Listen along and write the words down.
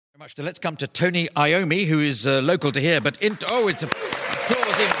Much. So let's come to Tony Iommi, who is local to here, but it's applause.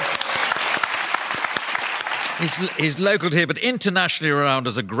 He's local to here, but internationally around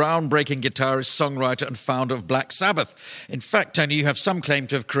as a groundbreaking guitarist, songwriter, and founder of Black Sabbath. In fact, Tony, you have some claim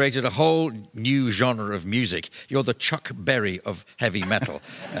to have created a whole new genre of music. You're the Chuck Berry of heavy metal.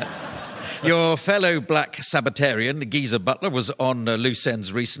 Your fellow Black Sabbatarian, Geezer Butler, was on Loose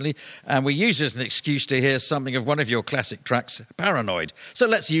Ends recently, and we used it as an excuse to hear something of one of your classic tracks, Paranoid. So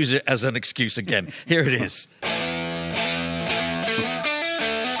let's use it as an excuse again. Here it is.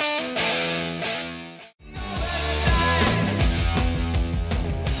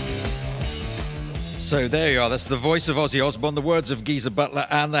 So there you are. That's the voice of Ozzy Osbourne, the words of Geezer Butler,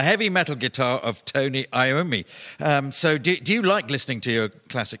 and the heavy metal guitar of Tony Iommi. So do you like listening to your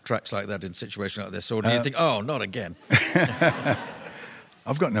classic tracks like that in situations like this, or do you think, oh, not again?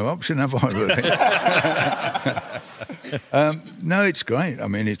 I've got no option, have I, really? No, it's great. I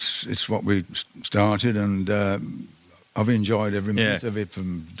mean, it's what we started, and I've enjoyed every minute of it,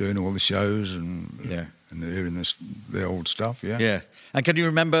 from doing all the shows and hearing the old stuff. Yeah. And can you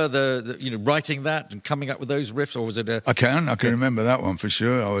remember the writing that and coming up with those riffs, or was it a... I can remember that one for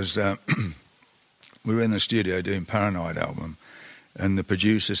sure. I was we were in the studio doing Paranoid album, and the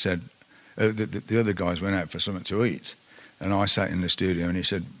producer said the other guys went out for something to eat, and I sat in the studio, and he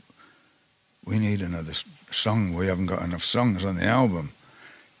said, "We need another song. We haven't got enough songs on the album.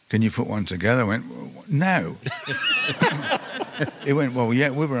 Can you put one together?" I went, "No." He went, "Well,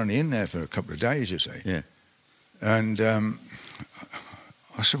 yeah, we were only in there for a couple of days, you see." Yeah. And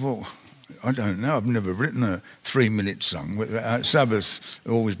I said, "Well, I don't know. I've never written a 3-minute song. Sabbath's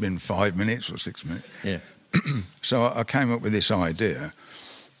always been 5 minutes or 6 minutes." Yeah. So I came up with this idea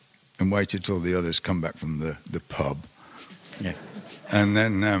and waited till the others come back from the pub. Yeah. And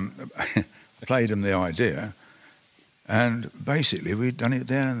then played them the idea. And basically, we'd done it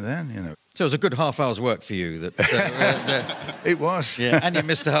there and then, So it was a good half hour's work for you. It was. Yeah, and you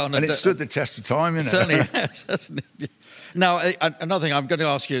missed out on and it stood the test of time, Certainly. Now, another thing I'm going to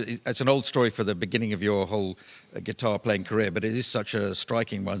ask you, it's an old story for the beginning of your whole guitar playing career, but it is such a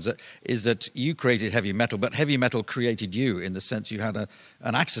striking one, is that you created heavy metal, but heavy metal created you, in the sense you had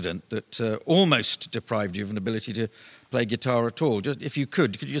an accident that almost deprived you of an ability to play guitar at all. Just, if you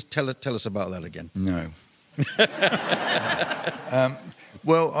could you just tell us about that again? No.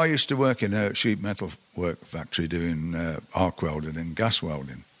 Well, I used to work in a sheet metal work factory doing arc welding and gas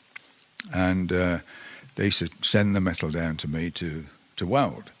welding, and they used to send the metal down to me to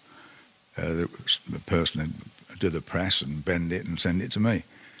weld. The person would do the press and bend it and send it to me.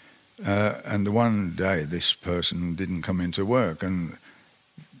 And the one day, this person didn't come into work, and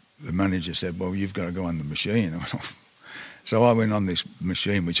the manager said, "Well, you've got to go on the machine." So I went on this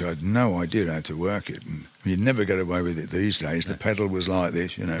machine, which I had no idea how to work it. And you'd never get away with it these days. The pedal was like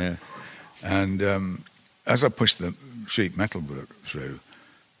this, Yeah. And as I pushed the sheet metal work through,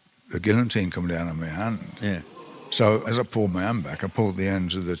 the guillotine come down on my hand. Yeah. So as I pulled my hand back, I pulled the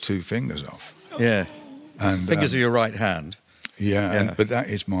ends of the 2 fingers off. Yeah. And Fingers of your right hand. Yeah. But that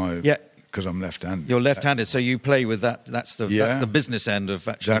is my... Yeah. Because I'm left-handed. You're left-handed, so you play with that. That's the business end of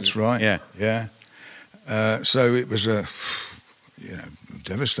actually... That's right. Yeah. Yeah. So it was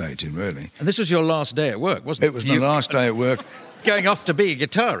devastating, really. And this was your last day at work, wasn't it? It was my last day at work. Going off to be a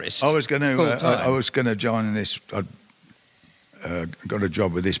guitarist. I was going to join this. I'd got a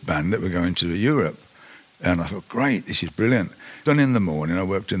job with this band that were going to Europe, and I thought, great, this is brilliant. Done in the morning. I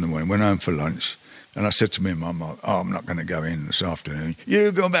worked in the morning. Went home for lunch, and I said to my mum, "Oh, I'm not going to go in this afternoon.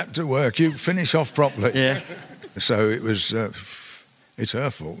 You go back to work. You finish off properly." Yeah. So it was. It's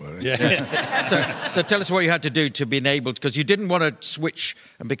her fault, really. Yeah. So tell us what you had to do to be enabled, because you didn't want to switch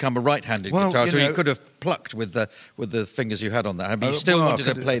and become a right-handed guitarist, so you could have plucked with the fingers you had on that. I mean, you still wanted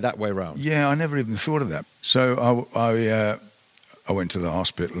to play that way round. Yeah, I never even thought of that. So I went to the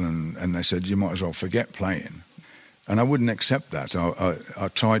hospital, and they said, "You might as well forget playing." And I wouldn't accept that. I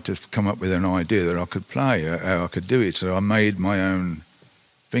tried to come up with an idea that I could play, how I could do it. So I made my own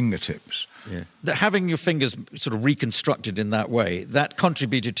fingertips. Yeah. Having your fingers sort of reconstructed in that way, that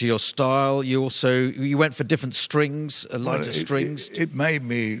contributed to your style. You went for different strings, lighter strings. It made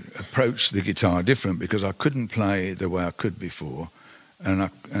me approach the guitar different, because I couldn't play the way I could before, and I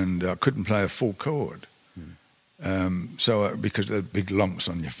couldn't play a full chord. Because there are big lumps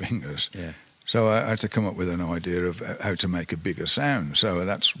on your fingers. Yeah. So I had to come up with an idea of how to make a bigger sound. So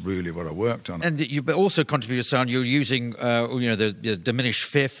that's really what I worked on. And you also contributed sound. You're using, the diminished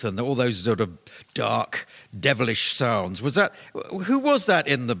fifth and all those sort of dark, devilish sounds. Who was that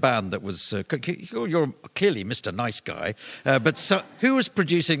in the band that was? You're clearly Mr. Nice Guy, who was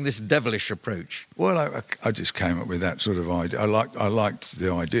producing this devilish approach? Well, I just came up with that sort of idea. I liked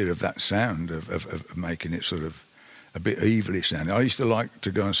the idea of that sound of making it sort of a bit evilly sounding. I used to like to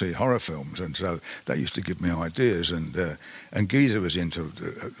go and see horror films, and so that used to give me ideas. And Geezer was into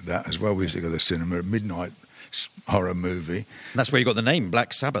that as well. We used to go to the cinema, a midnight horror movie. And that's where you got the name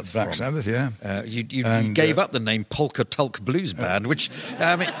Black Sabbath. Black Sabbath, yeah. You gave up the name Polka Tulk Blues Band, which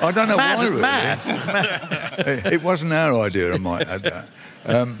I don't know why. Really. Mad. It wasn't our idea. I might add that.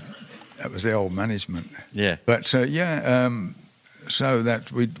 That was the old management. Yeah. But so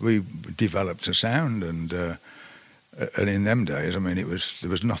that we developed a sound and in them days, I mean, there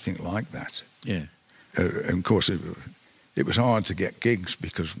was nothing like that. Yeah. And of course, it was hard to get gigs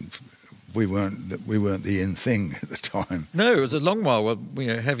because we weren't the in thing at the time. No, it was a long while.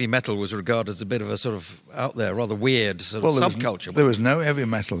 Heavy metal was regarded as a bit of a sort of out there, rather weird sort of subculture. There was no heavy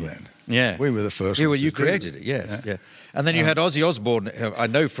metal then. Yeah, we were the first. You created it, yes, yeah. And then you had Ozzy Osbourne. I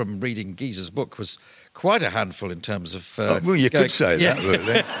know from reading Geezer's book was quite a handful in terms of. Well, you could say that,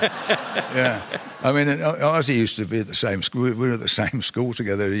 really. Yeah, I mean, Ozzy used to be at the same school. We were at the same school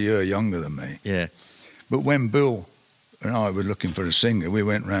together, a year younger than me. Yeah, but when Bill and I were looking for a singer, we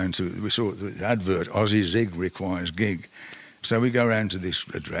went round we saw the advert, Ozzy Zig requires gig. So we go round to this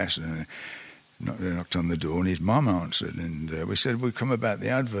address and they knocked on the door and his mum answered and we said, we've come about the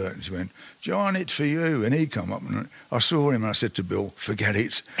advert. And she went, John, it's for you. And he come up and I saw him and I said to Bill, forget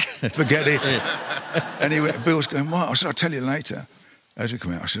it, forget it. And he went, Bill's going, what? I said, I'll tell you later. As we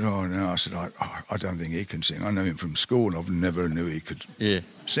come out, I said, oh no, I said, I don't think he can sing. I know him from school and I've never knew he could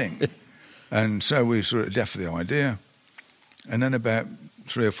sing. And so we sort of deaf the idea. And then about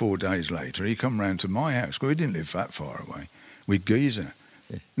 3 or 4 days later, he come round to my house, because we didn't live that far away, with Geezer,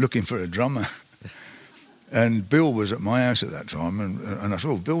 looking for a drummer. And Bill was at my house at that time, and I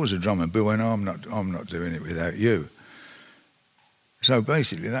thought, Bill was a drummer. Bill went, I'm not doing it without you. So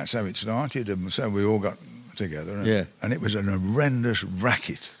basically, that's how it started, and so we all got together, and it was an horrendous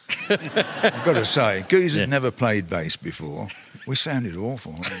racket. I've got to say, Geezer'd never played bass before. We sounded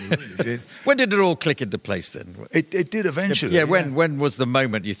awful. We really did. When did it all click into place then? It did eventually. Yeah. When was the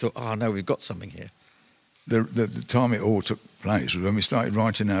moment you thought, oh no, we've got something here? The time it all took place was when we started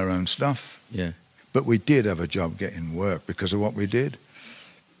writing our own stuff. Yeah. But we did have a job getting work because of what we did.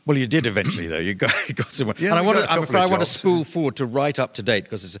 Well, you did eventually, though. You got somewhere. Yeah, and I want to spool forward to right up to date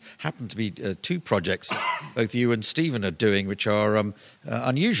because it happened to be 2 projects both you and Stephen are doing, which are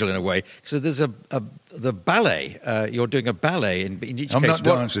unusual in a way. So there's the ballet. You're doing a ballet in each I'm case. not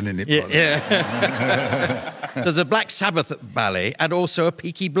dancing in it. Yeah. So there's a Black Sabbath ballet and also a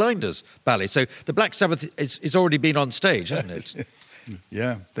Peaky Blinders ballet. So the Black Sabbath is already been on stage, hasn't it?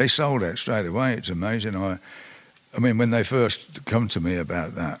 Yeah, they sold out straight away. It's amazing. I mean, when they first come to me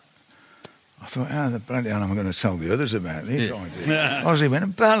about that, I thought, how the bloody hell am I going to tell the others about this idea? Ozzy went, a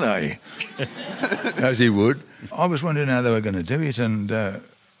ballet, as he would. I was wondering how they were going to do it, and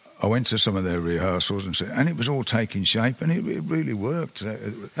I went to some of their rehearsals and it was all taking shape, and it really worked.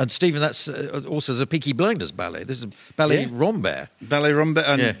 And Stephen, that's also the Peaky Blinders ballet. This is Ballet Rambert. Ballet Rambert,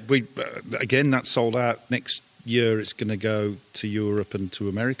 and we again, that's sold out next year. It's going to go to Europe and to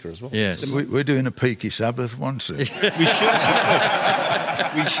America as well. Yes. We're doing a Peaky Sabbath one soon. We should.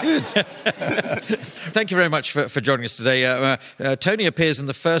 We should. Thank you very much for joining us today. Tony appears in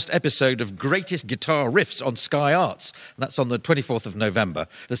the first episode of Greatest Guitar Riffs on Sky Arts. And that's on the 24th of November.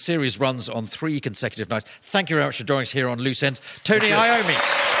 The series runs on 3 consecutive nights. Thank you very much for joining us here on Loose Ends. Tony Iommi.